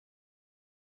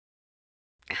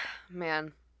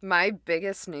Man, my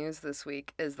biggest news this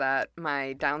week is that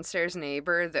my downstairs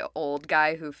neighbor, the old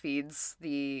guy who feeds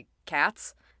the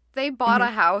cats, they bought a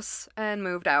house and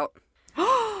moved out.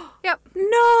 Yep.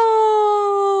 No!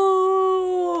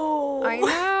 I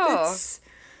know.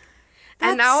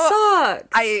 That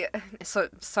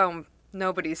sucks. So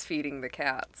nobody's feeding the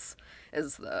cats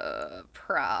is the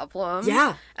problem.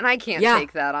 Yeah. And I can't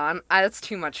take that on. That's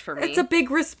too much for me. It's a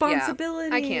big responsibility.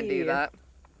 Yeah, I can't do that.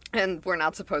 And we're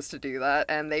not supposed to do that.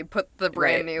 And they put the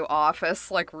brand new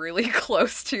office, like, really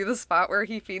close to the spot where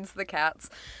he feeds the cats.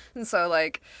 And so,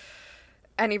 like,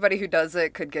 anybody who does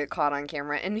it could get caught on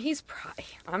camera. And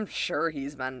I'm sure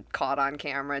he's been caught on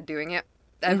camera doing it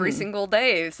every single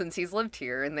day since he's lived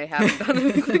here. And they haven't done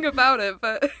anything about it.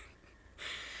 But,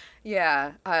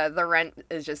 yeah, the rent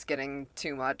is just getting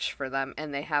too much for them.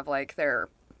 And they have, like, their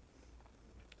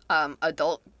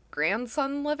adult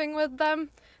grandson living with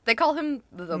them. They call him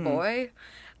the boy,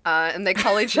 and they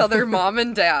call each other mom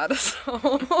and dad,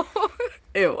 so...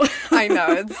 Ew. I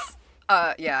know, it's...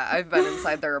 yeah, I've been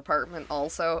inside their apartment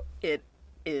also. It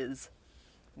is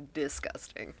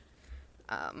disgusting.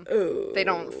 They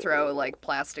don't throw, like,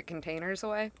 plastic containers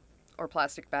away, or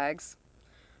plastic bags,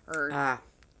 or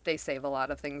they save a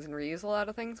lot of things and reuse a lot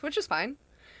of things, which is fine.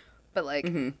 But,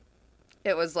 like,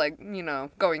 it was like, you know,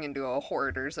 going into a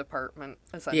hoarder's apartment,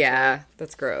 essentially. Yeah,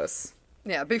 that's gross.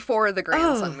 Yeah, before the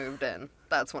grandson moved in.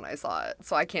 That's when I saw it.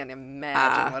 So I can't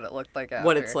imagine what it looked like after.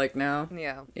 What it's like now.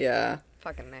 Yeah. Yeah.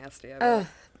 Fucking nasty. I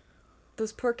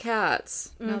Those poor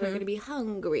cats. Now they're gonna be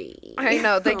hungry. I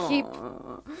know. They keep...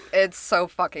 It's so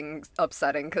fucking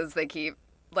upsetting because they keep...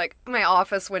 Like, my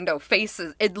office window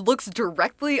faces... It looks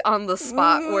directly on the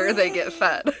spot where they get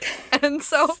fed. And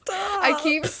so I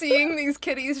keep seeing these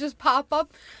kitties just pop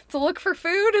up to look for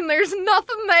food and there's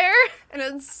nothing there. And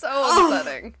it's so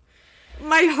upsetting.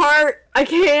 My heart. I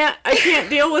can't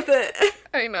deal with it.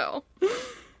 I know.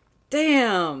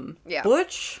 Damn. Yeah.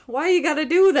 Butch, why you gotta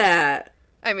do that?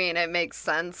 I mean, it makes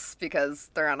sense because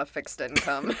they're on a fixed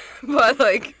income. But,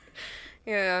 like,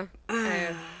 yeah.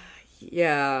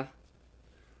 Yeah.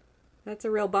 That's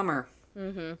a real bummer.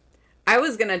 I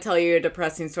was gonna tell you a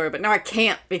depressing story, but now I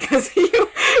can't because you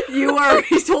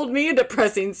already told me a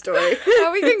depressing story.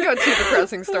 Well, we can go to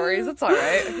depressing stories. It's all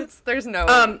right. There's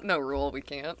no rule we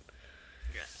can't.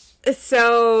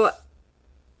 So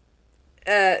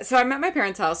I'm at my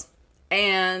parents' house,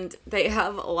 and they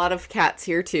have a lot of cats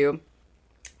here too.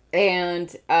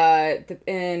 And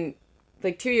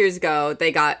like 2 years ago,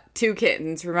 they got 2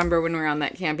 kittens. Remember when we were on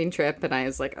that camping trip? And I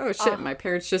was like, oh shit, my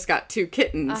parents just got 2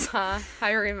 kittens.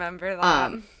 I remember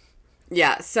that.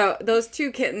 Yeah. So those 2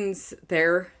 kittens,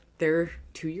 they're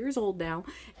 2 years old now,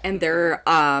 and they're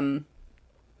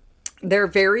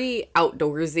very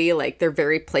outdoorsy, like they're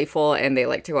very playful and they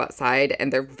like to go outside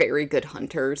and they're very good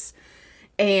hunters.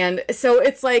 And so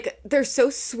it's like, they're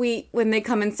so sweet when they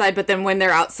come inside, but then when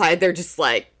they're outside, they're just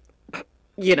like,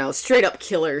 you know, straight up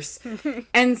killers.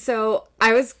 And so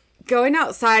I was going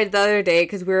outside the other day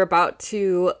because we were about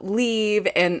to leave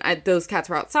and those cats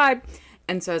were outside.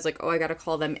 And so I was like, oh, I got to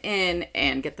call them in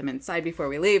and get them inside before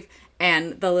we leave.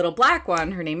 And the little black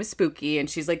one, her name is Spooky, and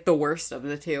she's like the worst of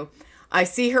the 2. I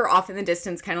see her off in the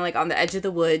distance, kind of like on the edge of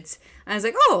the woods. And I was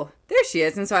like, oh, there she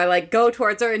is. And so I like go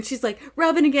towards her and she's like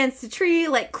rubbing against the tree,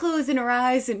 like closing her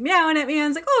eyes and meowing at me. I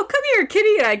was like, oh, come here,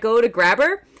 kitty. And I go to grab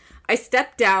her. I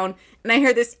step down and I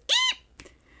hear this eep.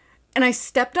 And I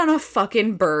stepped on a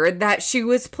fucking bird that she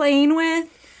was playing with.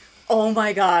 Oh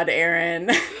my God, Erin.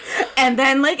 And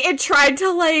then like it tried to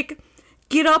like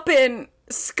get up and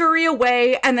scurry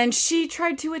away. And then she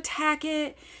tried to attack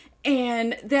it.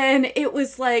 And then it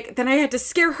was like, then I had to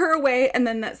scare her away, and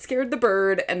then that scared the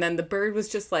bird, and then the bird was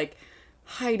just like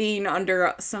hiding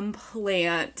under some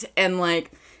plant, and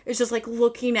like, it's just like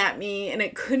looking at me, and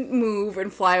it couldn't move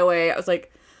and fly away. I was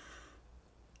like,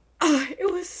 oh,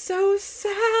 it was so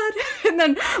sad. And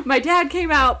then my dad came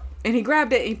out, and he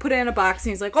grabbed it, and he put it in a box, and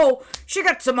he's like, oh, she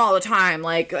gets them all the time,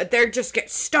 like, they just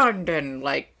get stunned, and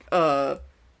like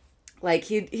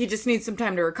he just needs some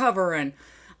time to recover, and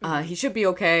he should be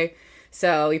okay.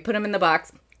 So we put him in the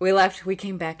box. We left. We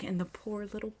came back, and the poor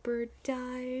little bird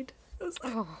died. I was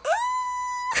like,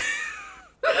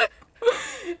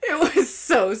 it was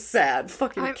so sad.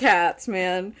 Fucking cats,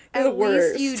 man. They're the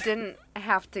worst. At least you didn't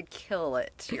have to kill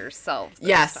it yourself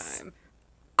this time.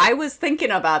 I was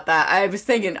thinking about that. I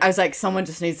was like, someone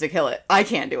just needs to kill it. I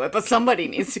can't do it, but somebody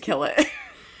needs to kill it.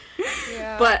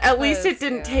 Yeah, but at least it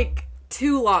didn't take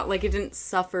too long. Like, it didn't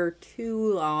suffer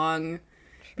too long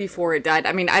before it died.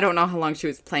 I mean, I don't know how long she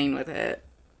was playing with it.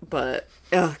 but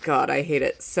oh god, I hate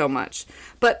it so much.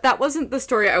 But that wasn't the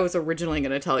story I was originally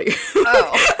going to tell you.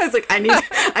 Oh. I was like,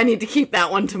 I need to keep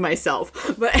that one to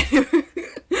myself. But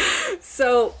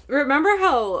so remember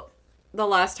how the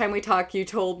last time we talked, you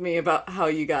told me about how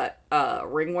you got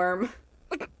ringworm?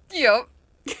 Yep.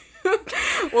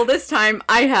 Well, this time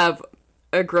I have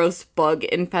a gross bug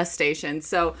infestation.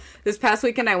 So this past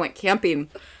weekend I went camping,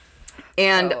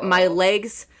 and my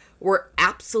legs were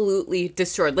absolutely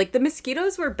destroyed. Like, the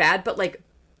mosquitoes were bad, but like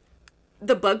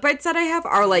the bug bites that I have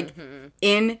are like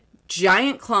in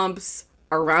giant clumps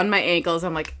around my ankles.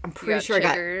 I'm like, I'm pretty sure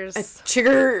chiggers. I got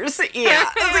chiggers.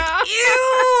 Yeah. I was like,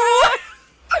 ew.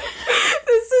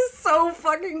 This is so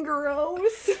fucking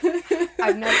gross.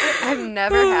 I've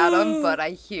never had them, but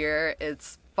I hear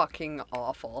it's fucking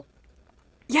awful.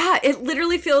 Yeah, it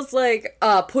literally feels like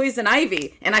poison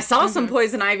ivy. And I saw some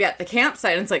poison ivy at the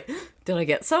campsite, and it's like, did I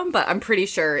get some? But I'm pretty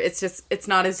sure it's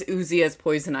not as oozy as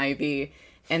poison ivy.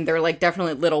 And they're like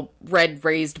definitely little red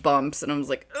raised bumps. And I was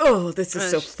like, oh, this is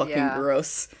so fucking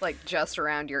gross. Like just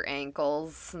around your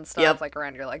ankles and stuff, like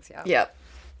around your legs, Yep.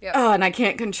 Oh, and I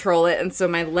can't control it. And so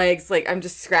my legs, like, I'm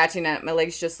just scratching at it. My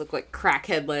legs just look like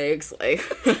crackhead legs. Like,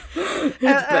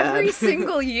 every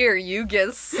single year you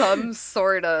get some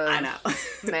sort of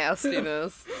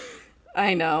nastiness.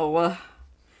 I know.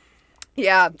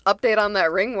 Yeah, update on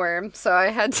that ringworm. So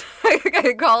I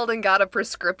called and got a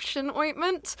prescription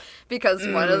ointment because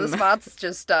one of the spots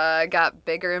just got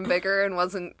bigger and bigger and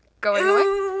wasn't going away.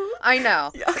 I know.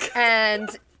 Yuck.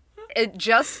 And it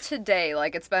just today,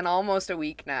 like, it's been almost a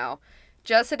week now.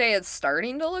 Just today it's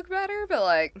starting to look better, but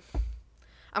like,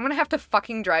 I'm gonna have to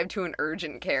fucking drive to an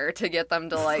urgent care to get them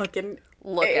to like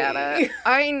look at it.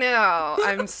 I know.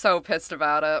 I'm so pissed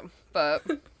about it, but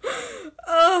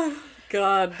oh,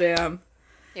 god damn.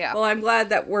 Yeah. Well, I'm glad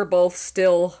that we're both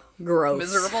still gross.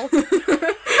 Miserable?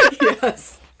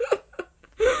 Yes.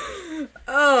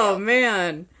 Oh,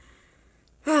 man.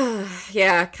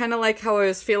 Yeah, kind of like how I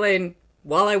was feeling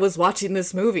while I was watching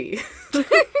this movie.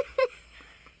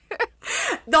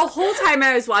 The whole time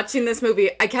I was watching this movie,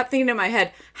 I kept thinking in my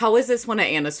head, how is this one of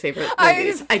Anna's favorite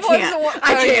movies? I can't.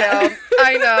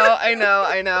 I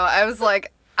know. I was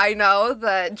like, I know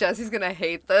that Jesse's gonna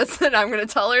hate this, and I'm gonna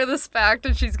tell her this fact,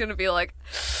 and she's gonna be like,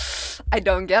 I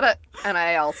don't get it. And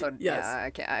I also,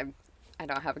 I can't. I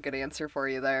don't have a good answer for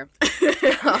you there.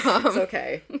 It's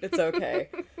okay. It's okay.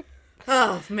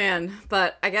 Oh, man.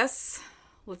 But I guess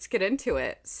let's get into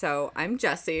it. So I'm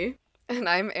Jessie. And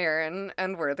I'm Erin,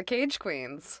 and we're the Cage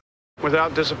Queens.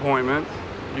 Without disappointment,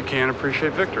 you can't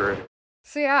appreciate victory.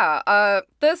 So yeah,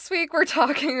 this week we're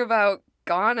talking about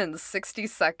Gone in 60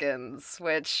 Seconds,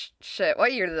 which, shit,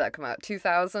 what year did that come out?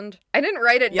 2000? I didn't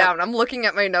write it down. I'm looking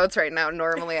at my notes right now.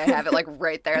 Normally I have it like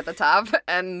right there at the top,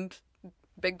 and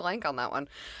big blank on that one.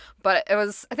 But it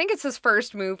was, I think it's his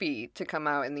first movie to come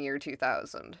out in the year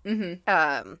 2000.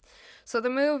 Mm-hmm. So the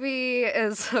movie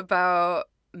is about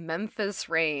Memphis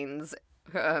Reigns,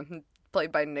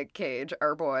 played by Nick Cage,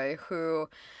 our boy, who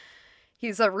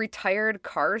he's a retired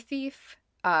car thief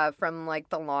from like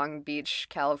the Long Beach,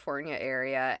 California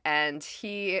area, and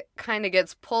he kind of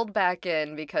gets pulled back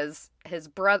in because his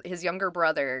younger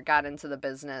brother got into the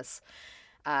business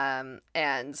and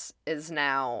is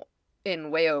now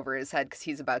in way over his head because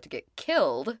he's about to get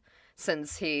killed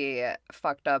since he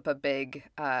fucked up a big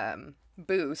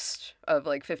boost of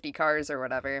like 50 cars or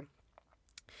whatever.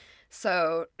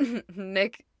 So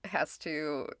Nick has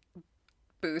to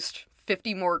boost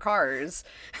 50 more cars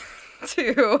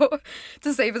to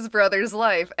save his brother's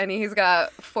life, and he's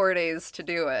got 4 days to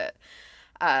do it.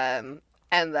 And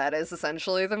that is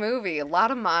essentially the movie. A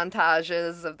lot of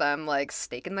montages of them like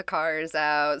staking the cars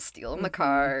out, stealing the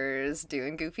cars,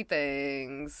 doing goofy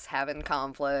things, having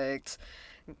conflict,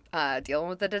 dealing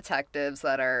with the detectives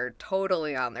that are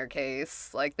totally on their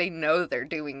case. Like, they know they're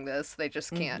doing this, they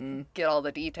just can't get all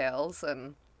the details.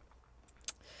 And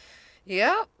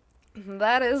yeah,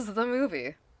 that is the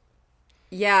movie.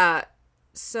 Yeah,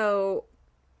 so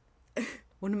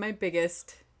one of my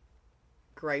biggest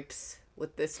gripes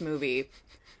with this movie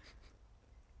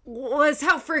was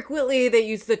how frequently they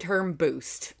use the term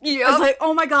boost. Yep. I was like,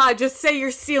 oh my god, just say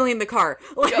you're stealing the car.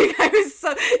 Like, I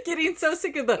was getting so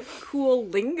sick of the cool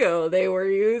lingo they were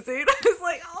using. I was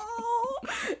like, oh.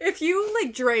 If you,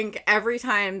 like, drank every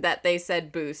time that they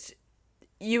said boost,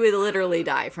 you would literally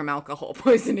die from alcohol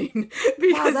poisoning.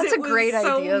 Wow, that's a great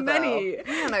idea, though.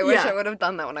 Man, I wish I would have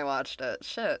done that when I watched it.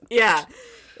 Shit. Yeah.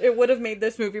 It would have made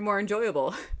this movie more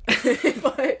enjoyable.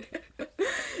 But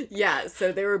yeah,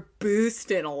 so they were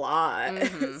boosting a lot.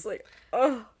 It's like,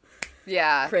 oh.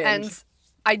 Yeah. Cringe. And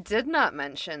I did not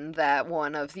mention that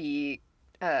one of the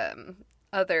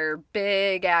other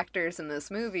big actors in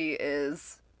this movie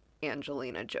is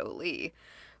Angelina Jolie,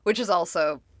 which is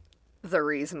also the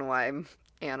reason why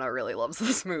Anna really loves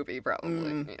this movie, probably.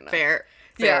 You know? Fair.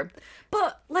 Yeah.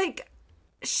 But, like,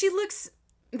 she looks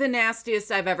the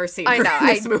nastiest I've ever seen I her know, in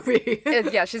this movie.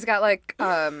 Yeah, she's got, like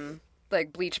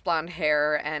bleach blonde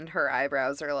hair, and her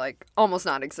eyebrows are, like, almost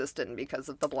non-existent because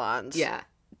of the blonde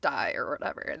dye or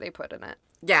whatever they put in it.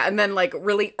 Yeah, and then, like,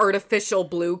 really artificial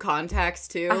blue contacts,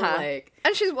 too. Like,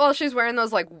 and she's wearing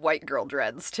those, like, white girl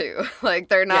dreads, too. Like,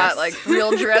 they're not, like,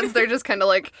 real dreads. They're just kind of,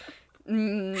 like,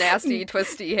 nasty,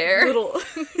 twisty hair. Little,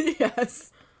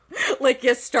 yes. Like,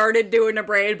 you started doing a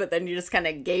braid, but then you just kind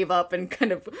of gave up and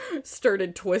kind of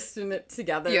started twisting it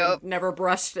together and never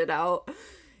brushed it out.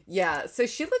 Yeah, so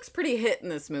she looks pretty hit in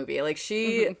this movie. Like,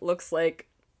 she looks like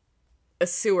a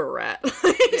sewer rat.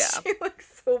 She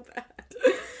looks so bad.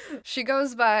 She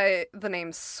goes by the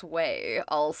name Sway,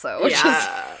 also, which is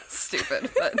stupid,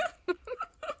 but...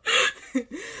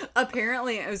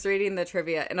 Apparently, I was reading the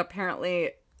trivia, and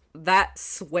apparently that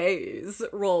Sway's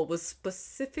role was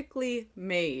specifically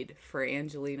made for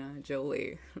Angelina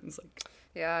Jolie. I was like...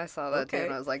 Yeah, I saw that too,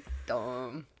 and I was like,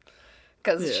 dumb.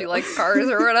 Because she likes cars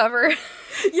or whatever.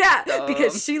 Yeah,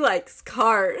 because she likes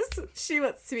cars. She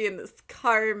wants to be in this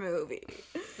car movie.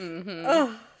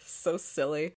 Oh, so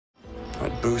silly.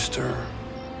 I'd boost her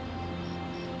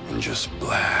and just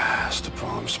blast to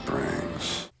Palm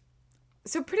Springs.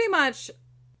 So pretty much,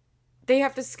 they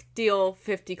have to steal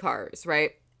 50 cars,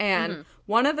 right? And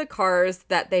one of the cars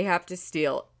that they have to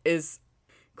steal is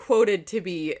quoted to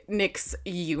be Nick's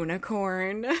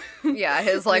unicorn. Yeah,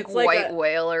 his, like white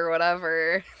whale or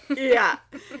whatever. Yeah.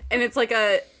 And it's like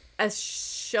a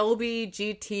Shelby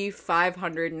GT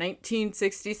 500,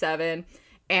 1967.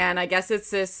 And I guess it's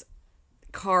this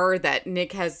car that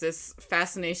Nick has this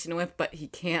fascination with, but he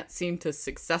can't seem to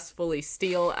successfully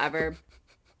steal ever.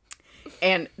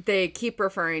 And they keep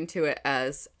referring to it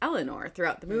as Eleanor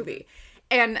throughout the movie.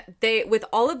 And they, with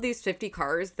all of these 50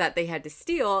 cars that they had to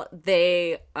steal,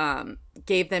 they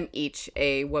gave them each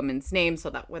a woman's name so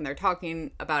that when they're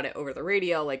talking about it over the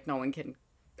radio, like, no one can,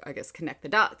 I guess, connect the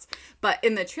dots. But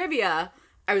in the trivia,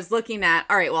 I was looking at,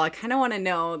 all right, well, I kind of want to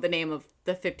know the name of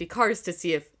the 50 cars to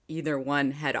see if either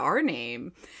one had our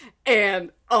name.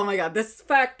 And, oh my God, this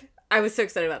fact, I was so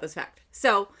excited about this fact.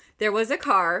 So there was a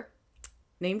car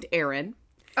named Aaron.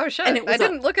 Oh, shit. I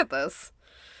didn't look at this.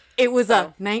 It was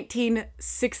a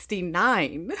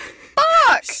 1969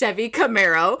 Fuck! Chevy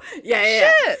Camaro.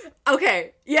 Yeah. Shit!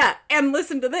 Okay, yeah, and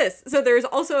listen to this. So there's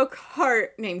also a car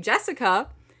named Jessica,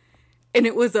 and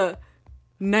it was a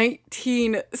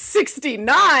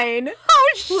 1969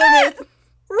 Plymouth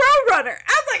Roadrunner.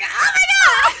 I was like, oh my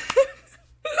God!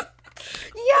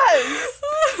 Yes!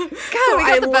 God, we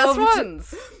got the best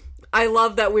ones. I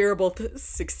love that we were both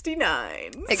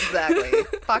 69s. Exactly.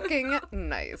 Fucking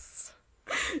nice.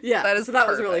 Yeah, that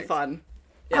was really fun.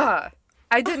 Yeah.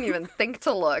 I didn't even think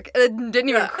to look. It didn't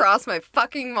even cross my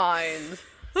fucking mind.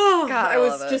 Oh, God, I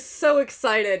was just so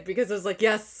excited because I was like,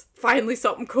 yes, finally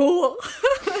something cool.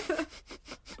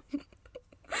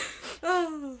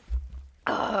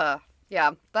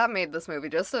 Yeah, that made this movie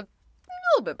just a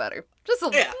little bit better. Just a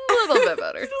little bit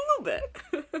better. Just a little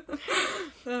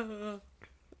bit.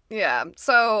 Yeah,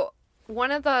 so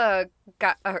one of the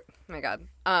guys... Oh my God.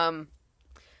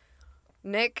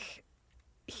 Nick,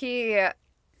 I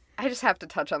just have to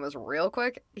touch on this real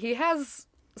quick. He has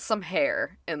some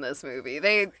hair in this movie.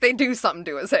 They do something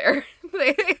to his hair.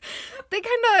 They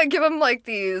kind of give him, like,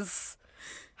 these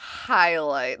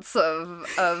highlights of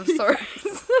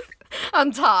sorts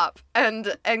on top.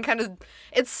 And kind of,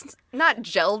 it's not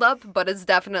gelled up, but it's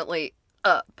definitely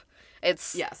up.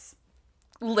 It's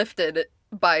lifted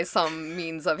by some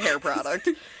means of hair product.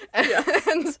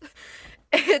 And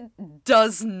it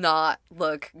does not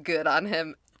look good on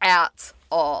him at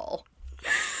all.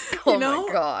 Oh my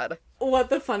God. What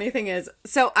the funny thing is,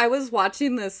 so I was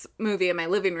watching this movie in my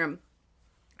living room,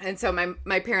 and so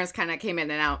my parents kind of came in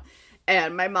and out,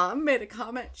 and my mom made a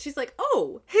comment. She's like,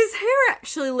 oh, his hair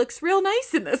actually looks real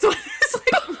nice in this one. It's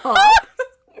like, Mom,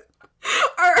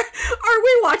 are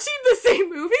we watching the same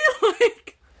movie?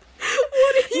 Like,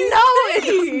 what are you saying? No, it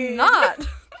does not.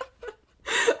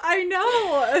 I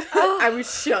know. I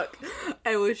was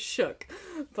shook.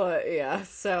 But yeah,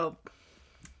 so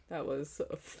that was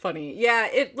funny. Yeah,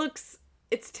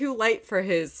 it's too light for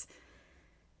him.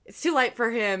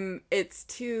 It's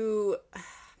too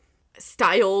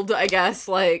styled, I guess.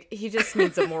 Like, he just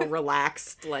needs a more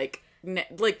relaxed, like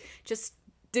just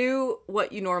do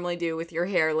what you normally do with your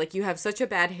hair. Like, you have such a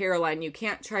bad hairline, you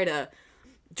can't try to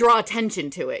draw attention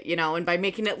to it, and by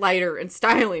making it lighter and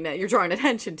styling it, you're drawing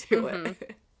attention to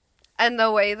it. And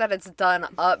the way that it's done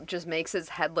up just makes his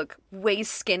head look way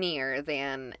skinnier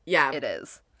than it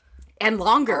is. And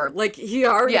longer. Like, he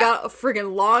already got a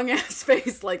friggin' long ass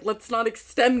face. Like, let's not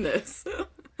extend this.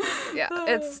 Yeah,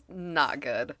 it's not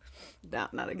good.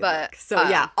 Not a good look.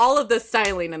 So, all of the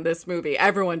styling in this movie,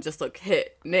 everyone just looked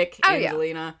hit. Nick,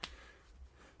 Angelina,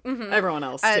 everyone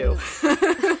else, too.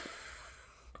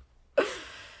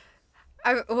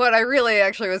 What I really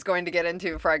actually was going to get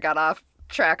into before I got off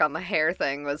track on the hair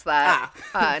thing was that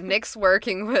Nick's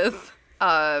working with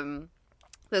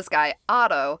this guy,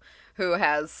 Otto, who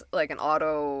has, like, an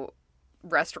auto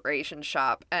restoration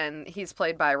shop, and he's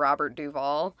played by Robert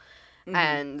Duvall.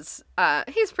 And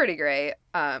he's pretty great,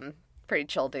 pretty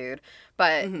chill dude,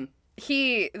 but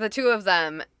the two of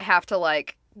them have to,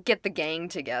 like, get the gang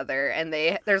together, and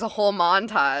there's a whole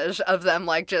montage of them,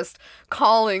 like, just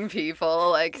calling people,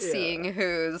 like, seeing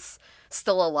who's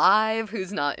still alive,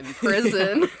 who's not in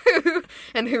prison,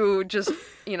 and who just,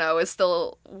 you know, is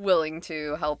still willing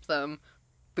to help them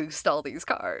boost all these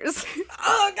cars.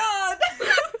 Oh, God!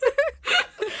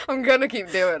 I'm gonna keep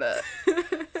doing it.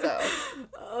 So.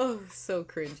 Oh, so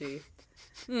cringy.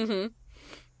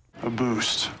 A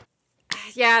boost.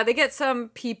 Yeah, they get some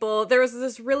people. There was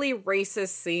this really racist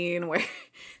scene where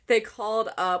they called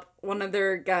up one of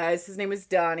their guys. His name was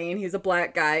Donnie, and he's a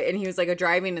black guy, and he was, like, a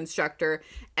driving instructor,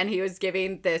 and he was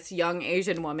giving this young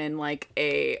Asian woman, like,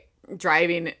 a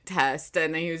driving test,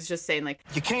 and he was just saying, like,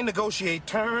 you can't negotiate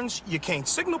turns, you can't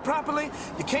signal properly,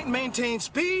 you can't maintain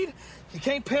speed, you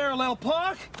can't parallel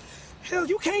park. Hell,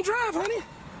 you can't drive, honey.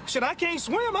 Shit, I can't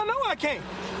swim, I know I can't.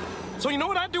 So you know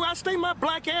what I do? I stay my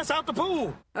black ass out the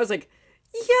pool. I was like,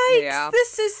 yikes,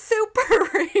 this is super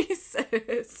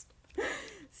racist.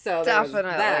 So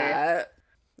definitely. That.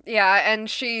 Yeah, and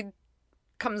she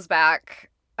comes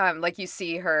back, like, you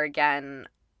see her again,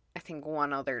 I think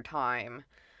one other time.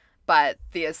 But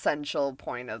the essential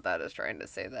point of that is trying to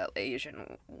say that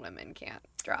Asian women can't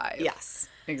drive. Yes,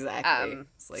 exactly.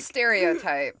 Like,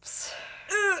 stereotypes.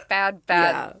 bad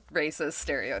racist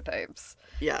stereotypes.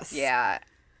 Yes. Yeah,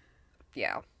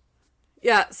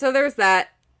 so there's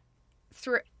that.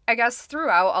 I guess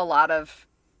throughout a lot of,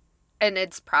 and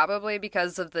it's probably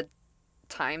because of the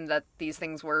time that these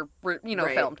things were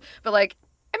filmed. But, like,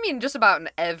 I mean, just about in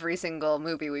every single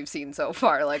movie we've seen so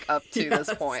far, like, up to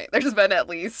this point, there's been at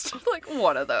least, like,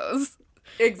 one of those.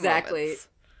 Exactly. Moments.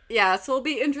 Yeah, so it'll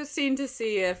be interesting to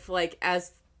see if, like,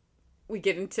 as we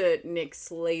get into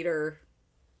Nick's later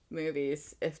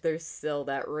movies, if there's still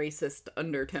that racist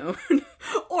undertone,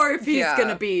 or if he's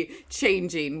gonna be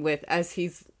changing with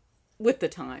the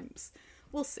times.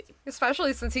 We'll see.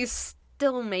 Especially since he's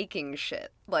still making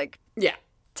shit. Like,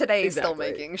 today he's still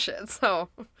making shit, so...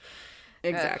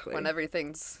 Exactly. When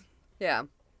everything's,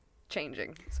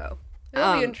 changing. So,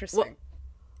 it'll be interesting. Well,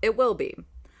 it will be.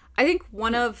 I think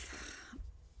one of,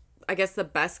 I guess, the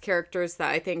best characters that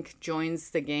I think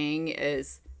joins the gang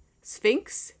is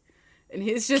Sphinx. And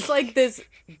he's just, like, this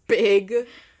big...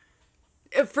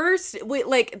 At first,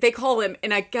 they call him,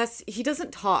 and I guess he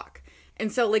doesn't talk.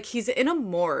 And so, like, he's in a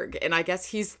morgue, and I guess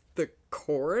he's the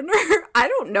coroner? I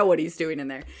don't know what he's doing in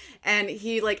there. And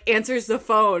he, like, answers the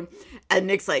phone, and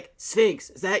Nick's like, Sphinx,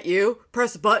 is that you?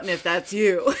 Press a button if that's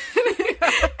you.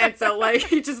 And so, like,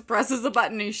 he just presses the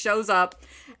button, and he shows up.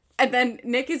 And then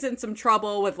Nick is in some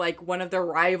trouble with, like, one of the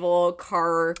rival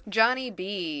car... Johnny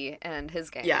B and his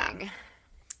gang.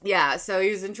 Yeah, so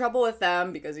he's in trouble with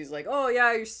them because he's like, oh,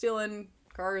 yeah, you're stealing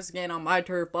cars again on my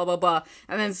turf, blah, blah, blah.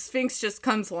 And then Sphinx just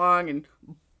comes along and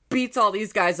beats all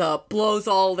these guys up, blows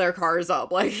all their cars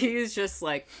up. Like, he's just,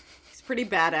 like, he's pretty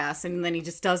badass, and then he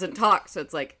just doesn't talk, so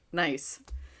it's, like, nice.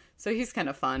 So he's kind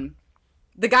of fun.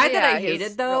 The guy that I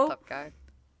hated, though, real tough guy.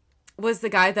 Was the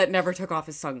guy that never took off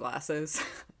his sunglasses.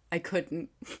 I couldn't.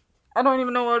 I don't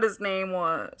even know what his name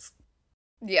was.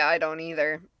 Yeah, I don't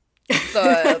either.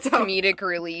 The comedic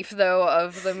relief, though,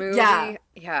 of the movie.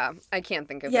 Yeah, I can't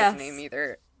think of his name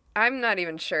either. I'm not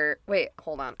even sure. Wait,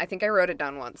 hold on. I think I wrote it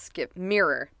down once.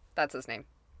 Mirror. That's his name.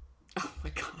 Oh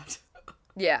my god.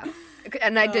 Yeah.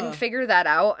 And I didn't figure that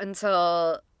out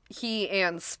until he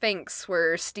and Sphinx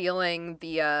were stealing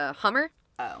the Hummer.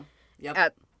 Oh. Yep.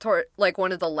 At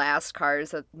one of the last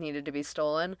cars that needed to be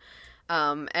stolen.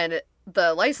 And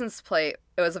the license plate,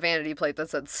 it was a vanity plate that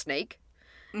said Snake.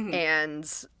 Mm-hmm.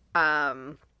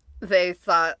 And they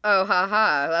thought, oh,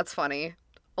 haha, that's funny.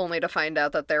 Only to find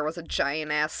out that there was a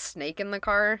giant-ass snake in the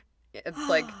car,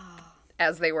 like,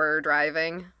 as they were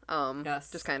driving.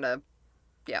 Just kind of,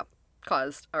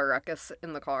 caused a ruckus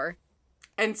in the car.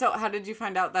 And so how did you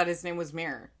find out that his name was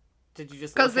Mirror? Did you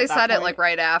just because they said it, like,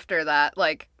 right after that,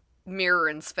 like, Mirror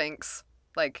and Sphinx.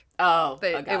 Like,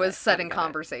 it was said in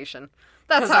conversation.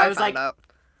 That's 'Cause how I was found like, out.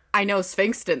 I know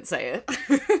Sphinx didn't say it.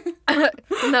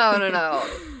 No.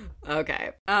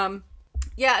 Okay.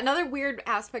 Yeah, another weird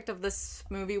aspect of this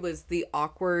movie was the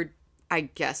awkward, I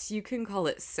guess you can call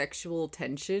it sexual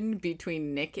tension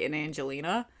between Nick and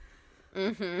Angelina.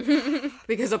 Mm-hmm.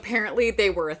 Because apparently they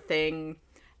were a thing,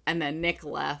 and then Nick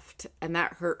left, and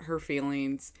that hurt her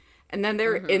feelings. And then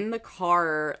they're in the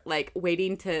car, like,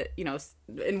 waiting to,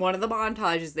 in one of the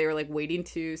montages, they were, like, waiting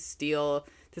to steal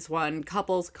this one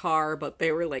couple's car, but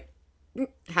they were, like,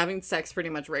 having sex pretty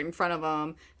much right in front of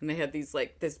them, and they had these,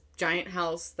 like, this giant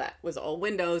house that was all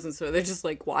windows, and so they're just,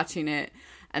 like, watching it,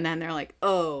 and then they're like,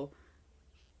 oh,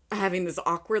 having this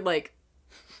awkward, like,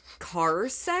 car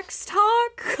sex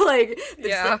talk? Like,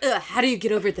 yeah. Like, how do you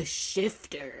get over the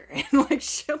shifter? And, like,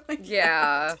 shit like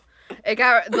that. It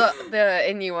got, the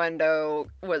innuendo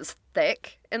was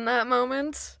thick in that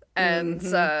moment, and,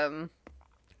 they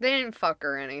didn't fuck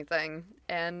or anything,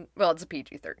 and, well, it's a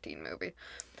PG-13 movie.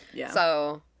 Yeah.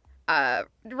 So,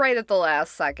 right at the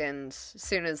last second, as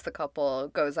soon as the couple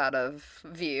goes out of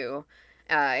view,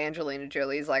 Angelina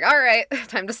Jolie's like, all right,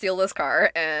 time to steal this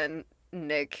car, and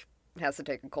Nick has to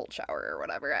take a cold shower or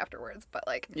whatever afterwards, but,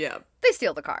 like, yeah, they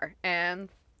steal the car, and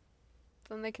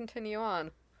then they continue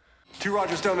on. Two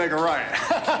Rogers don't make a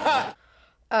right.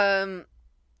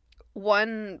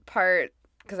 One part,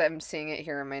 because I'm seeing it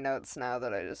here in my notes now,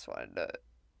 that I just wanted to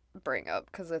bring up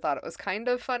because I thought it was kind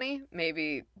of funny.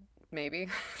 Maybe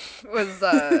was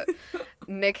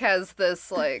Nick has this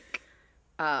like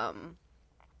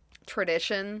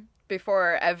tradition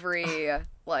before every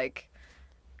like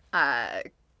I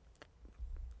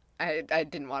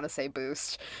didn't want to say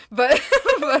boost, but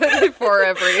before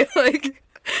every like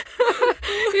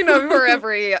before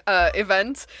every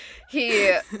event,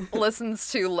 he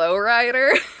listens to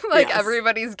Lowrider. Like, yes.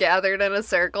 Everybody's gathered in a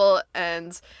circle,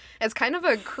 and it's kind of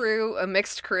a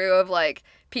mixed crew of, like,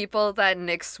 people that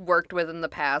Nick's worked with in the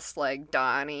past, like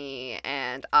Donnie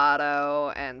and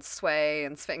Otto and Sway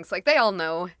and Sphinx. Like, they all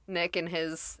know Nick and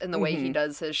the way he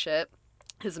does his shit,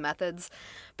 his methods.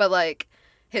 But, like,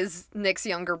 Nick's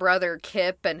younger brother,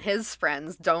 Kip, and his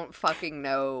friends don't fucking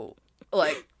know,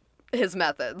 like, his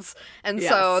methods. And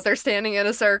so they're standing in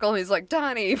a circle, and he's like,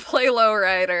 Donnie, play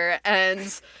Lowrider,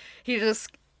 and he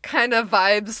just kind of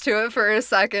vibes to it for a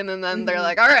second, and then they're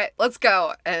like, all right, let's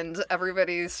go. And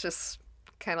everybody's just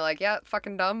kind of like, yeah,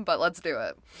 fucking dumb, but let's do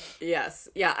it. Yes.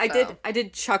 Yeah, I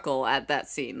did chuckle at that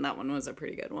scene. That one was a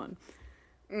pretty good one.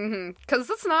 Because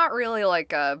it's not really like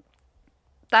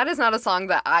that is not a song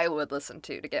that I would listen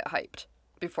to get hyped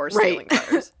before stealing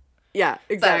cars. Yeah,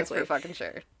 exactly. That is for fucking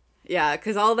sure. Yeah,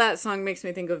 because all that song makes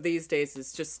me think of these days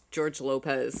is just George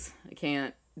Lopez. I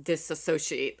can't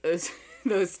disassociate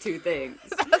those two things.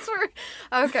 That's where...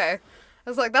 Okay. I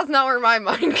was like, that's not where my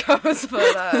mind goes,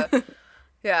 but,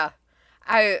 yeah.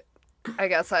 I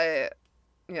guess I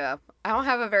don't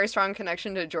have a very strong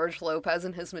connection to George Lopez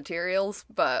and his materials,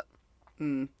 but...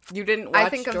 You didn't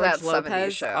watch George that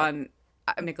Lopez show on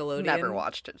Nickelodeon? Never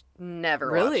watched it.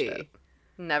 Never really? watched it.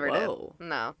 Never Whoa. did.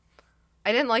 No.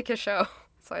 I didn't like his show.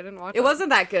 So I didn't watch it. It wasn't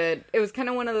that good. It was kind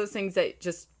of one of those things that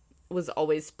just was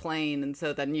always playing, and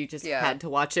so then you just had to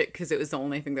watch it because it was the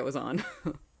only thing that was on.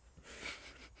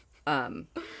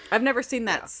 I've never seen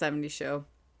that 70s show.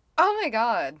 Oh my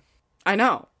god. I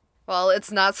know. Well,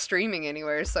 it's not streaming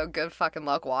anywhere, so good fucking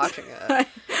luck watching it.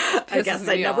 I guess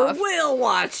I never will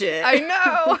watch it. I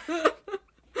know!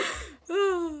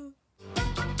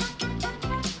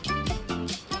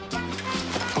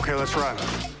 Okay, let's run.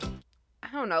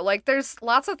 I don't know, like, there's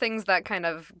lots of things that kind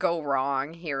of go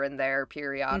wrong here and there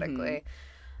periodically.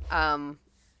 One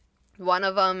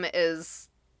of them is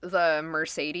the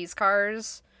Mercedes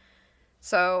cars.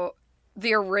 So,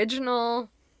 the original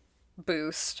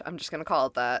Boost, I'm just gonna call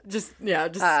it that. Just do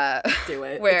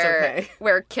it. Where, it's okay.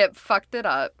 Where Kip fucked it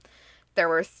up, there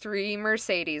were 3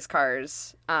 Mercedes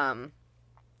cars,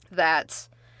 that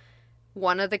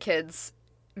one of the kids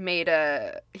made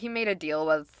a deal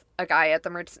with a guy at the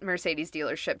Mercedes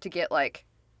dealership to get, like,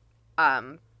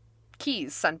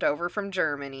 keys sent over from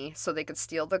Germany so they could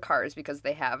steal the cars because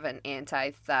they have an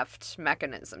anti-theft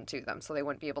mechanism to them, so they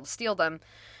wouldn't be able to steal them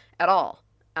at all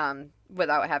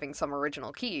without having some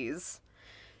original keys.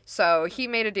 So he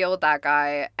made a deal with that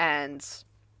guy, and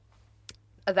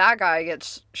that guy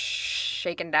gets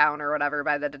shaken down or whatever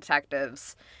by the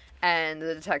detectives, and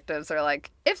the detectives are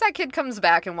like, if that kid comes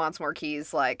back and wants more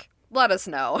keys, like, let us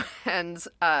know. And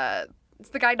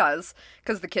the guy does,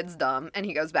 because the kid's dumb, and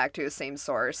he goes back to his same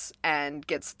source and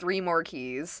gets 3 more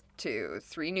keys to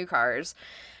 3 new cars.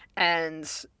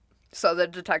 And So the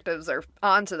detectives are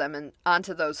onto them and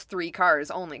onto those 3 cars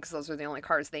only because those are the only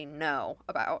cars they know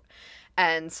about.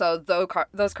 And so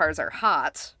those cars are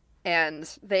hot,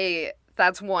 and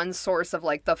that's one source of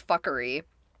like the fuckery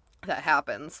that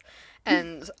happens.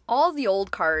 And all the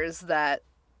old cars that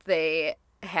they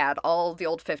had, all the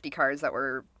old 50 cars that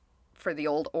were for the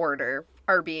old order,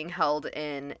 are being held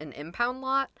in an impound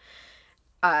lot.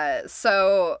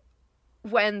 So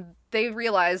when they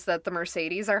realize that the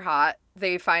Mercedes are hot,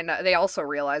 they also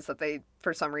realize that they,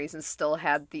 for some reason, still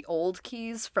had the old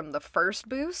keys from the first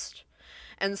boost.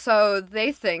 And so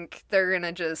they think they're going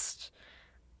to just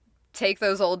take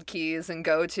those old keys and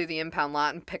go to the impound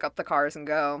lot and pick up the cars and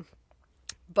go.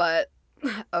 But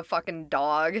a fucking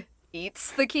dog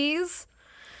eats the keys.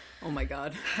 Oh my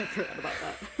god, I forgot about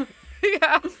that.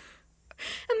 Yeah.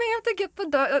 And they have to get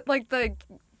the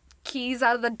keys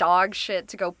out of the dog shit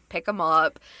to go pick them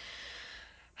up.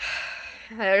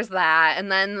 There's that.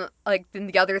 And then, like,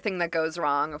 the other thing that goes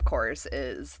wrong, of course,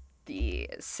 is the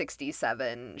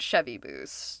 67 Chevy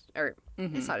Boost. Or,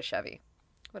 it's not a Chevy.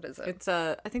 What is it? It's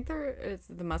I think it's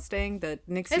the Mustang, the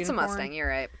Nick's It's unicorn. a Mustang, you're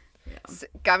right. Yeah.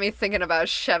 Got me thinking about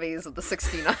Chevys with the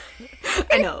 69.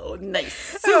 I know,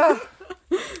 nice.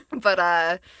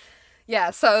 But,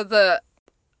 yeah, so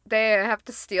they have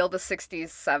to steal the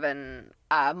 67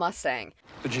 Mustang.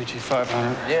 The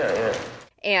GT500. Yeah.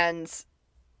 And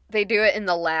they do it in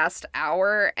the last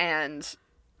hour, and,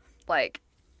 like,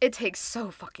 it takes so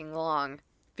fucking long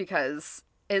because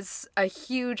it's a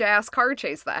huge-ass car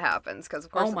chase that happens. Because,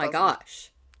 of course, Oh my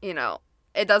gosh. You know,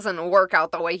 it doesn't work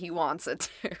out the way he wants it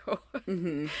to.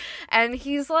 Mm-hmm. And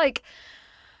he's, like,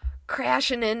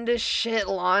 crashing into shit,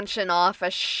 launching off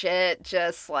of shit,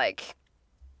 just, like,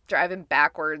 driving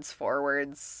backwards,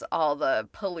 forwards. All the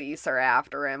police are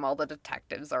after him. All the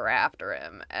detectives are after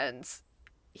him. And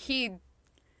he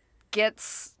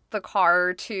gets the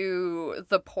car to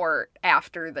the port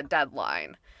after the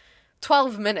deadline.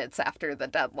 12 minutes after the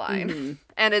deadline. Mm-hmm.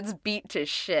 And it's beat to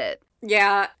shit.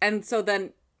 Yeah, and so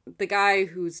then the guy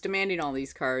who's demanding all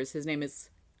these cars, his name is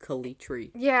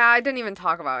Calitri. Yeah, I didn't even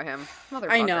talk about him.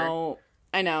 Motherfucker.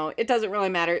 I know. It doesn't really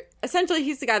matter. Essentially,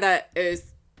 he's the guy that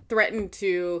is threatened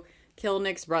to kill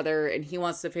Nick's brother, and he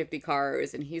wants the 50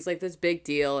 cars, and he's like this big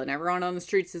deal, and everyone on the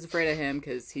streets is afraid of him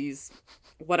because he's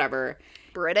whatever.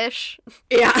 British.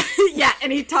 Yeah, yeah,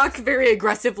 and he talks very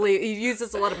aggressively. He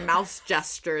uses a lot of mouse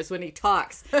gestures when he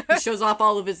talks. He shows off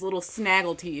all of his little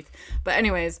snaggle teeth. But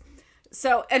anyways,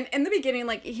 so, and in the beginning,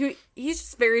 like, he's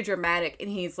just very dramatic, and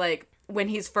he's like, when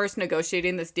he's first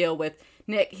negotiating this deal with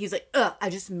Nick, he's like, I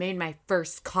just made my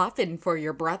first coffin for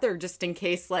your brother just in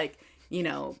case, like, you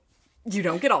know, you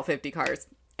don't get all 50 cars.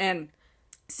 And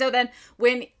so then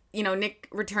when, you know, Nick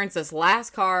returns this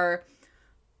last car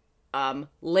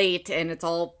late and it's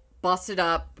all busted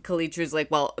up, Calitri's like,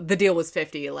 well, the deal was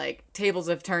 50. Like, tables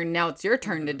have turned. Now it's your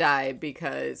turn to die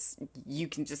because you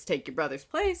can just take your brother's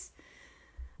place.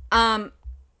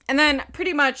 And then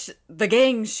pretty much the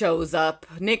gang shows up,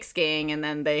 Nick's gang, and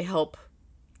then they help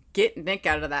get Nick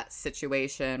out of that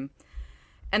situation.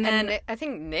 And then I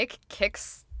think Nick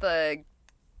kicks the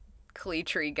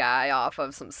Calitri guy off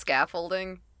of some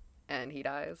scaffolding and he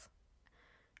dies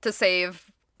to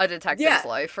save a detective's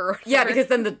life or whatever. Yeah, because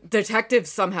then the detective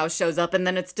somehow shows up, and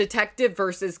then it's detective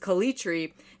versus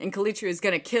Calitri, and Calitri is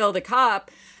gonna kill the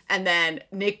cop, and then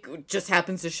Nick just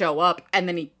happens to show up, and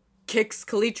then he kicks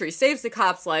Calitri, saves the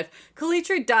cop's life.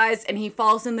 Calitri dies, and he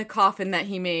falls in the coffin that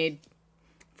he made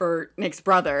for Nick's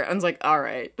brother. I was like, all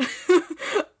right.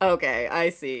 Okay, I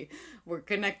see. We're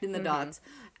connecting the dots.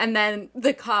 And then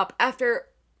the cop, after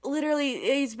literally,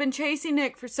 he's been chasing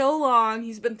Nick for so long,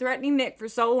 he's been threatening Nick for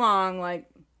so long, like,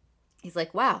 he's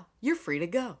like, wow, you're free to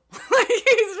go. Like,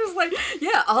 he's just like,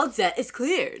 yeah, all debt is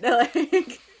cleared.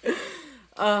 Like,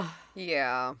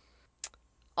 yeah.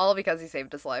 All because he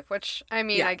saved his life, which, I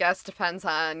mean, I guess depends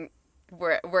on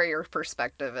where your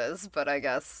perspective is, but I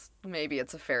guess maybe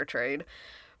it's a fair trade.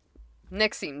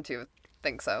 Nick seemed to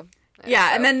think so.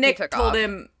 And then Nick told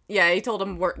him, he told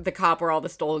him where the cop where all the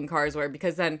stolen cars were,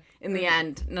 because then, in the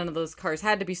end, none of those cars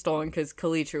had to be stolen because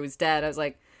Calitri was dead. I was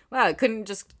like, wow, I couldn't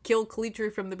just kill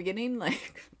Calitri from the beginning?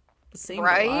 Like, saved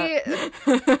right?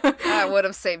 That would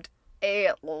have saved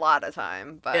a lot of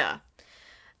time, but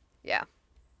yeah.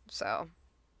 So,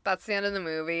 that's the end of the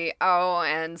movie. Oh,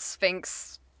 and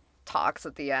Sphinx talks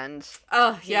at the end.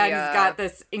 Oh, yeah, he's got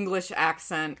this English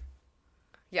accent.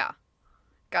 Yeah.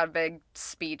 Got a big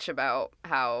speech about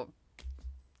how,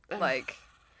 like,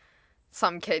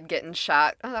 some kid getting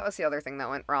shot. Oh, that was the other thing that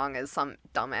went wrong, is some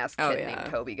dumbass kid named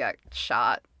Toby got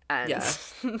shot. And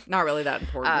not really that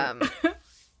important.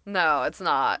 No, it's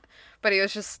not. But he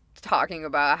was just talking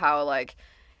about how, like,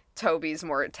 Toby's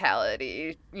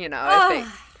mortality,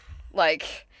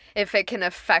 if it can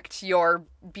affect your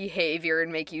behavior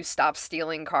and make you stop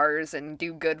stealing cars and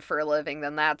do good for a living,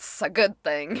 then that's a good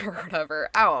thing or whatever.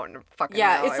 I don't fucking know.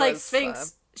 Yeah, it's like,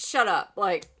 Sphinx, shut up.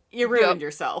 Like, you ruined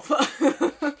yourself.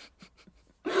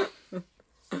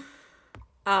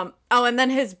 And then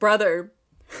his brother.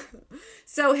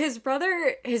 So his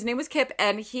brother, his name was Kip,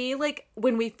 and he, like,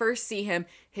 when we first see him,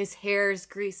 his hair's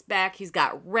greased back, he's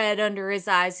got red under his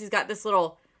eyes, he's got this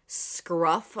little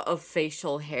scruff of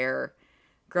facial hair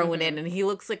growing in, and he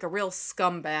looks like a real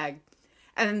scumbag.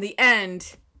 And in the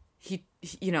end, he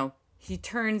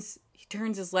turns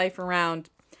his life around,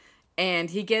 and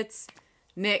he gets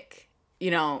Nick,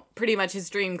 pretty much his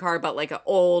dream car, but like an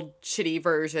old shitty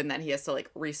version that he has to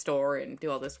like restore and do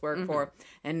all this work for.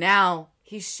 And now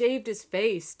he's shaved his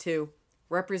face to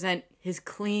represent his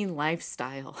clean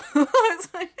lifestyle.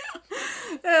 It's like,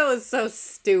 that was so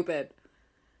stupid.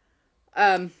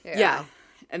 Yeah.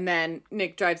 And then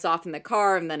Nick drives off in the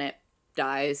car, and then it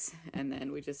dies. And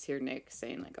then we just hear Nick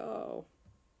saying like, "Oh,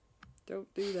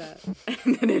 don't do that."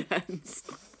 And then it ends.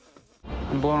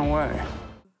 I'm blown away.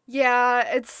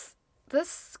 Yeah, it's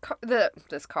this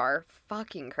car.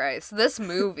 Fucking Christ. This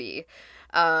movie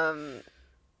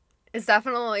is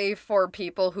definitely for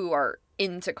people who are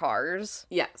into cars.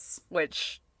 Yes.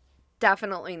 Which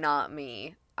definitely not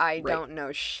me. I don't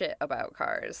know shit about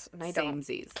cars. And I don't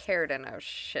care to know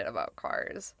shit about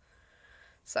cars.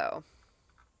 So.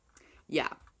 Yeah.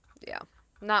 Yeah.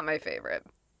 Not my favorite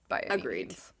by any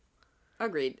means.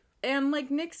 Agreed. And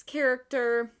like Nick's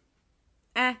character,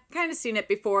 kind of seen it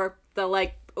before. The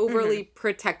like overly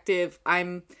protective,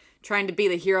 I'm trying to be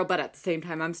the hero, but at the same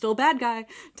time I'm still a bad guy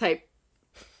type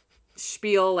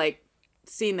spiel, like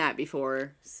seen that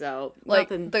before. So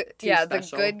like nothing the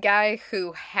good guy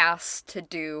who has to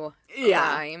do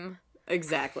crime.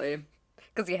 Exactly.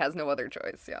 Because he has no other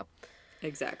choice,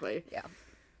 Exactly. Yeah.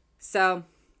 So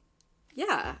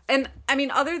yeah. And I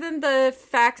mean, other than the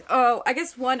fact, I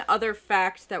guess one other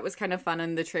fact that was kind of fun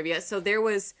in the trivia. So there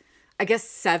was, I guess,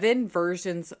 7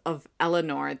 versions of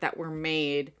Eleanor that were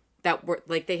made that were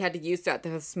like they had to use throughout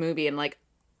this movie, and like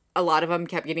a lot of them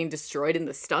kept getting destroyed in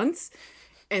the stunts.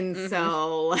 And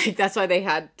so like that's why they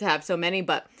had to have so many.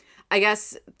 But I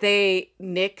guess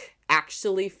Nick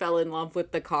actually fell in love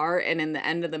with the car, and in the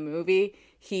end of the movie,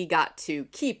 he got to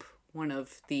keep one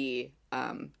of the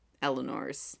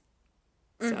Eleanors.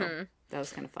 So that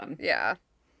was kind of fun. Yeah.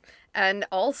 And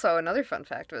also, another fun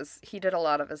fact was he did a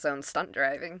lot of his own stunt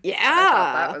driving. Yeah! I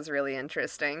thought that was really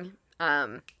interesting.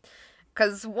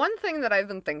 Because one thing that I've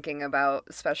been thinking about,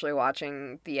 especially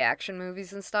watching the action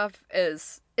movies and stuff,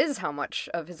 is how much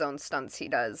of his own stunts he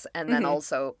does. And then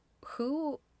also,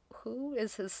 who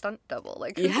is his stunt double?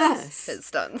 Like, who does his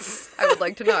stunts? I would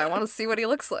like to know. I want to see what he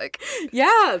looks like.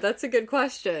 Yeah, that's a good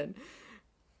question.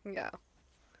 Yeah.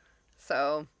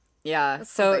 So... yeah, that's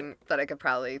something that I could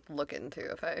probably look into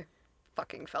if I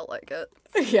fucking felt like it.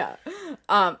 Yeah.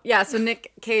 So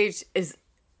Nick Cage is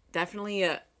definitely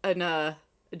an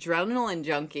adrenaline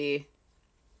junkie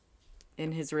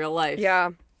in his real life.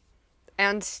 Yeah.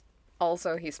 And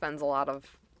also he spends a lot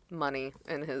of money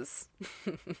in his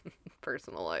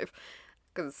personal life.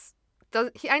 Because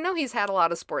I know he's had a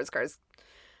lot of sports cars.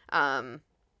 The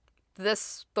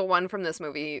one from this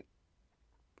movie,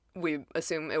 we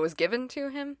assume it was given to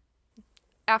him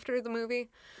after the movie.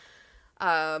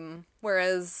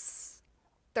 Whereas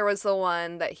there was the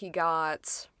one that he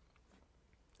got,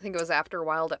 I think it was after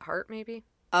Wild at Heart, maybe?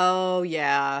 Oh,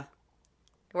 yeah.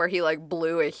 Where he, like,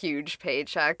 blew a huge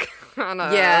paycheck on a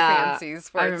fancy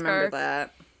sports car. I remember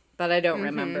that. But I don't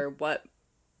remember what...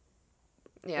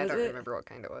 Yeah, I don't remember what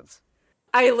kind it was.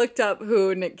 I looked up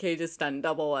who Nick Cage's stunt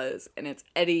double was, and it's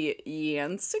Eddie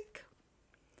Yancik.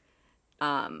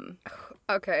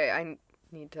 Okay, I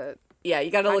need to... Yeah,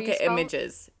 you gotta look at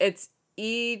images. It's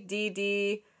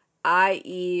EDDIEYANSICK.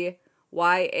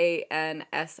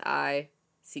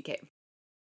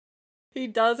 He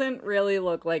doesn't really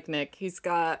look like Nick. He's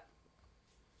got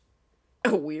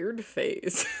a weird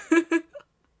face.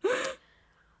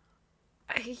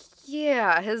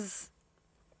 Yeah,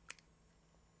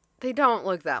 they don't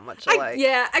look that much alike.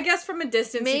 I guess from a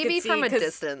distance maybe you could from see, a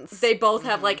distance. They both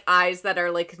have, like, eyes that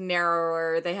are, like,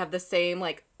 narrower. They have the same,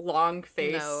 like, long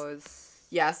face. Nose.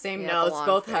 Yeah, same nose.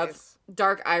 Both have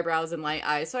dark eyebrows and light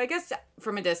eyes. So I guess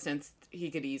from a distance, I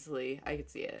could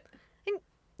see it.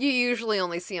 You usually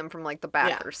only see him from, like, the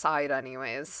back or side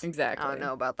anyways. Exactly. I don't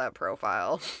know about that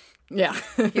profile. Yeah.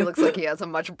 He looks like he has a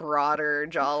much broader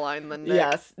jawline than Nick.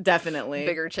 Yes, definitely.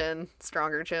 Bigger chin,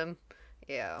 stronger chin.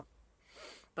 Yeah.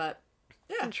 But,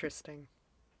 yeah. Interesting.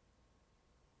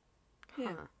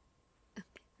 Yeah. Huh.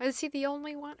 Is he the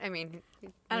only one? I mean,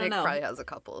 I don't Nick know. probably has a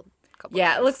couple.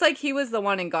 Yeah, it guys. looks like he was the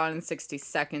one in Gone in 60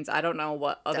 Seconds. I don't know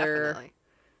what other Definitely.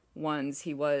 ones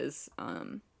he was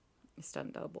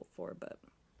stunt double for, but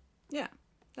yeah,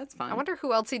 that's fine. I wonder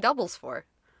who else he doubles for.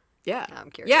 Yeah. I'm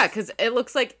curious. Yeah, because it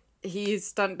looks like he's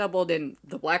stunt doubled in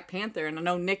the Black Panther, and I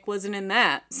know Nick wasn't in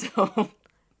that, so.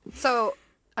 So,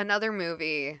 another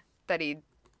movie that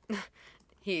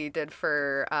he did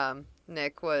for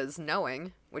Nick was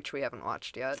Knowing, which we haven't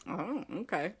watched yet. Oh,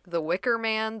 okay. The Wicker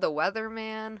Man, The Weather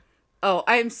Man. Oh,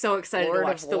 I am so excited Lord to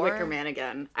watch of The War? Wicker Man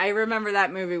again. I remember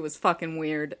that movie was fucking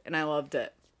weird, and I loved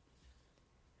it.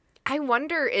 I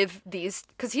wonder if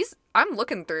because I'm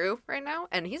looking through right now,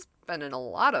 and he's been in a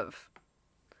lot of.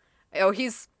 Oh,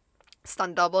 he's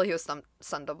stunt double. He was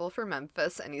stunt double for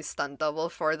Memphis, and he's stunt double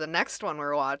for the next one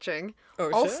we're watching.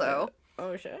 Oh, Also, shit.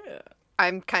 Oh, shit.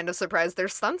 I'm kind of surprised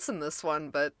there's stunts in this one,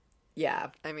 but Yeah.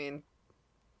 I mean,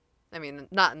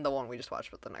 not in the one we just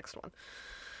watched, but the next one.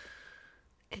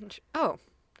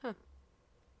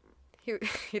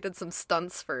 He did some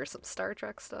stunts for some Star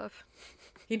Trek stuff.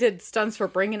 He did stunts for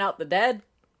Bringing Out the Dead.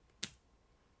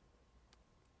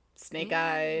 Snake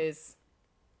Eyes.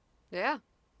 Yeah,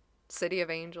 City of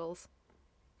Angels,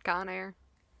 Con Air.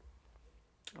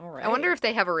 All right. I wonder if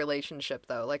they have a relationship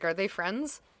though. Like, are they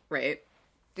friends? Right.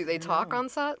 Do they talk on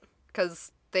set?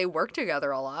 Because they work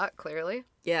together a lot, clearly.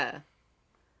 Yeah.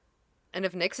 And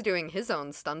if Nick's doing his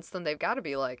own stunts, then they've got to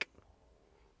be like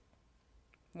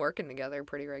working together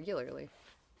pretty regularly.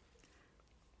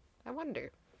 I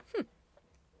wonder.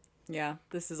 Yeah.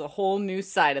 This is a whole new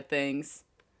side of things.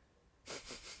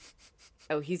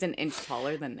 Oh, he's an inch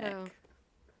taller than Nick.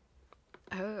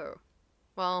 Oh.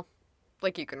 Well,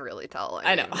 like you can really tell.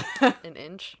 I mean, know. an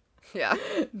inch. Yeah.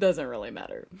 Doesn't really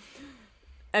matter.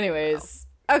 Anyways,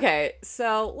 okay,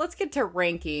 so let's get to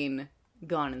ranking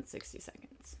Gone in 60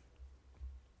 Seconds.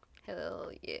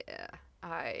 Hell yeah.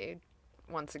 I,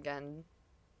 once again,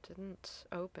 didn't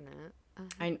open it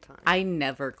ahead of time. I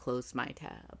never close my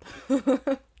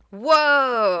tab.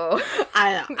 Whoa!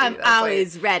 I'm That's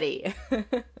always ready.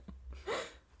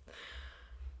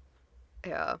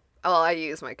 Yeah. Well, I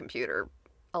use my computer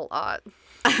a lot.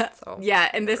 So Yeah,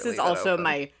 and this never is leave it also open.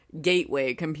 my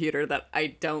gateway computer that I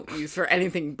don't use for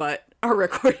anything but our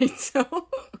recording, so...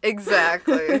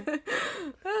 Exactly.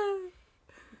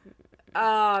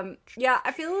 Yeah,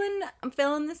 I'm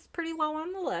feeling this pretty low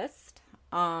on the list.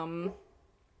 I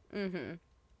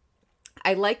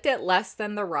liked it less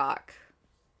than The Rock.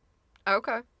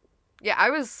 Okay.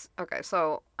 Yeah, okay,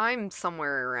 so I'm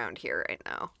somewhere around here right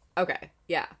now. Okay,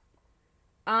 yeah.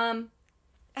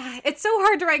 It's so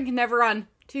hard to rank Never on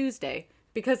Tuesday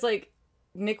because, like,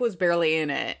 Nick was barely in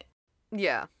it.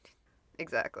 Yeah.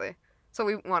 Exactly. So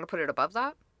we want to put it above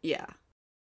that? Yeah.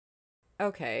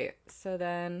 Okay, so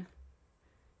then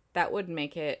that would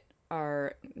make it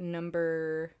our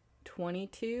number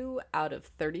 22 out of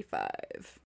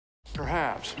 35.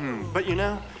 Perhaps. But you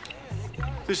know,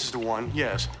 this is the one,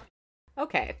 yes.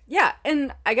 Okay, yeah,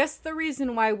 and I guess the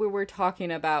reason why we were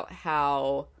talking about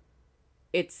how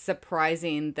it's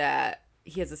surprising that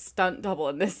he has a stunt double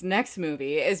in this next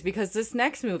movie is because this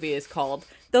next movie is called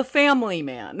The Family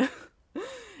Man.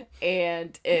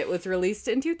 And it was released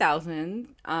in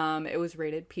 2000. It was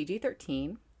rated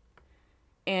PG-13.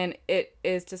 And it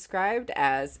is described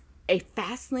as a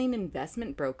fast-lane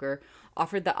investment broker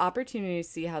offered the opportunity to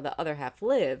see how the other half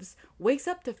lives, wakes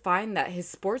up to find that his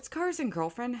sports cars and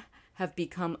girlfriend have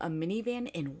become a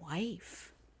minivan and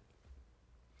wife.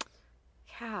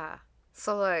 Yeah.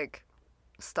 So, like,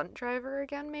 stunt driver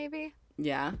again, maybe?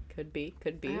 Yeah, could be. I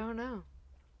don't know.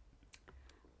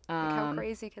 Like, how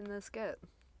crazy can this get?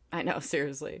 I know,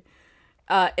 seriously.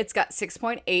 It's got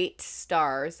 6.8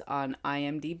 stars on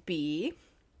IMDb.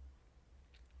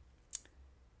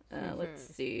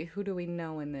 Let's see. Who do we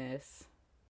know in this?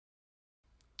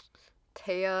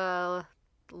 Taya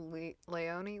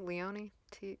Leone?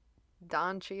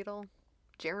 Don Cheadle?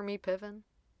 Jeremy Piven?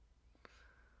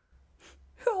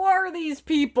 Who are these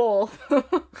people?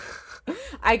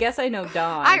 I guess I know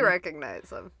Dawn. I recognize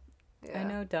them. Yeah. I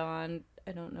know Dawn.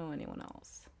 I don't know anyone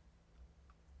else.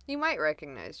 You might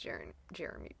recognize Jeremy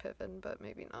Piven, but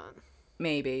maybe not.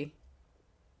 Maybe.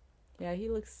 Yeah, he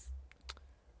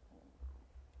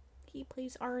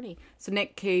plays Arnie. So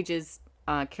Nick Cage's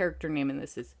character name in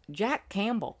this is Jack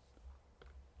Campbell.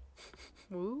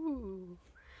 Ooh.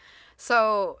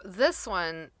 So this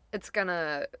one,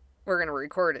 we're gonna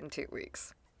record in 2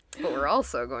 weeks, but we're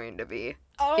also going to be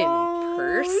in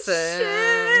person.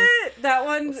 Shit! That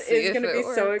one We'll see is if going to it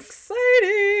be so works.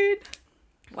 exciting.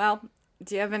 Well,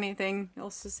 do you have anything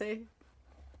else to say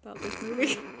about this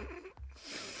movie?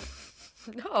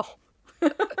 No.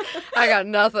 I got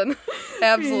nothing.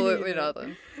 Absolutely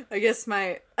nothing. I guess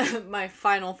my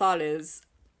final thought is,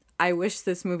 I wish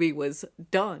this movie was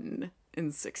done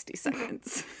in 60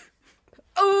 seconds.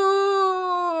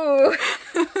 Ooh!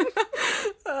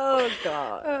 Oh,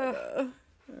 God.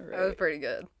 That was pretty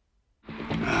good.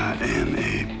 I am